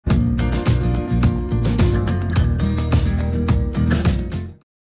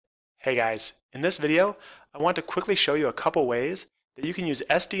Hey guys, in this video, I want to quickly show you a couple ways that you can use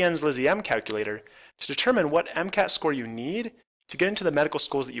SDN's LizzyM calculator to determine what MCAT score you need to get into the medical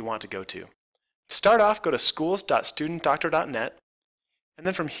schools that you want to go to. To start off, go to schools.studentdoctor.net, and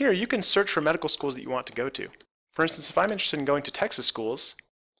then from here you can search for medical schools that you want to go to. For instance, if I'm interested in going to Texas schools,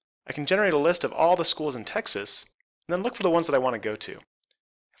 I can generate a list of all the schools in Texas, and then look for the ones that I want to go to.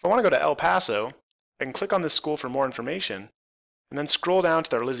 If I want to go to El Paso, I can click on this school for more information, and then scroll down to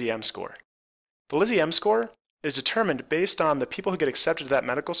their LizzyM score. The LizzyM score is determined based on the people who get accepted to that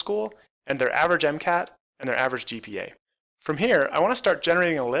medical school and their average MCAT and their average GPA. From here, I want to start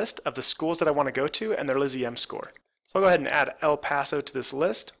generating a list of the schools that I want to go to and their LizzyM score. So I'll go ahead and add El Paso to this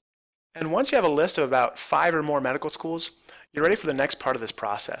list. And once you have a list of about 5 or more medical schools, you're ready for the next part of this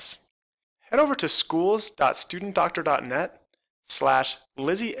process. Head over to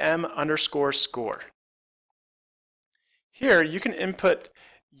schools.studentdoctor.net/LizzyM_score. Here, you can input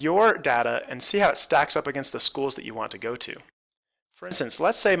your data and see how it stacks up against the schools that you want to go to. For instance,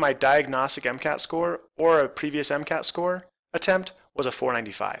 let's say my diagnostic MCAT score or a previous MCAT score attempt was a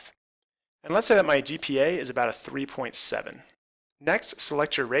 495. And let's say that my GPA is about a 3.7. Next,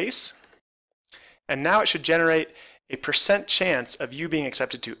 select your race. And now it should generate a % chance of you being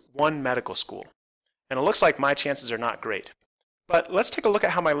accepted to one medical school. And it looks like my chances are not great. But let's take a look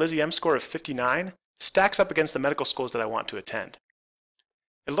at how my LizzyM score of 59 stacks up against the medical schools that I want to attend.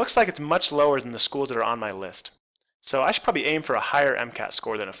 It looks like it's much lower than the schools that are on my list. So I should probably aim for a higher MCAT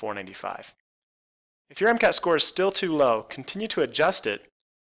score than a 495. If your MCAT score is still too low, continue to adjust it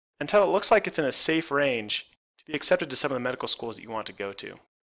until it looks like it's in a safe range to be accepted to some of the medical schools that you want to go to.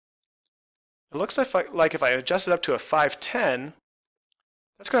 It looks like if I adjust it up to a 510,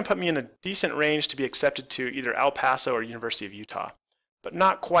 that's going to put me in a decent range to be accepted to either El Paso or University of Utah, but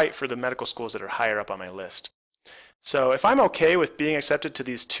not quite for the medical schools that are higher up on my list. So if I'm okay with being accepted to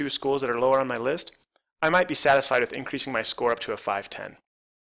these 2 schools that are lower on my list, I might be satisfied with increasing my score up to a 510.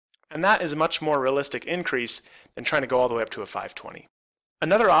 And that is a much more realistic increase than trying to go all the way up to a 520.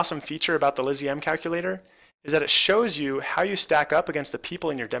 Another awesome feature about the LizzyM calculator is that it shows you how you stack up against the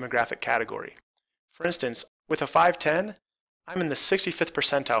people in your demographic category. For instance, with a 510, I'm in the 65th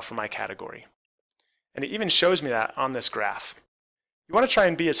percentile for my category. And it even shows me that on this graph. You want to try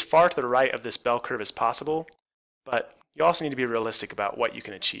and be as far to the right of this bell curve as possible, but you also need to be realistic about what you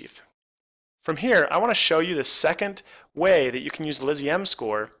can achieve. From here, I want to show you the second way that you can use the LizzyM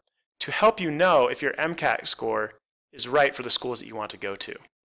score to help you know if your MCAT score is right for the schools that you want to go to.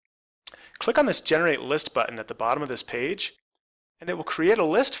 Click on this Generate List button at the bottom of this page, and it will create a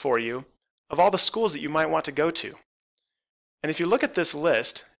list for you of all the schools that you might want to go to. And if you look at this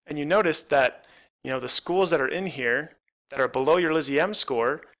list and you notice that the schools that are in here that are below your LizzyM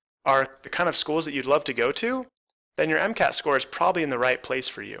score are the kind of schools that you'd love to go to, then your MCAT score is probably in the right place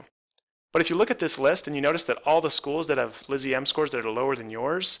for you. But if you look at this list and you notice that all the schools that have LizzyM scores that are lower than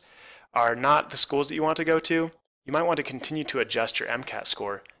yours are not the schools that you want to go to, you might want to continue to adjust your MCAT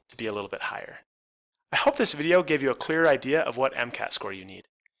score to be a little bit higher. I hope this video gave you a clear idea of what MCAT score you need.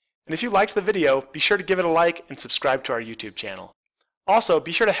 And if you liked the video, be sure to give it a like and subscribe to our YouTube channel. Also,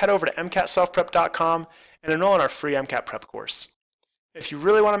 be sure to head over to MCATselfprep.com and enroll in our free MCAT prep course. If you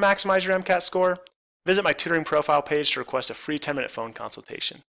really want to maximize your MCAT score, visit my tutoring profile page to request a free 10-minute phone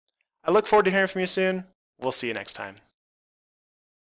consultation. I look forward to hearing from you soon. We'll see you next time.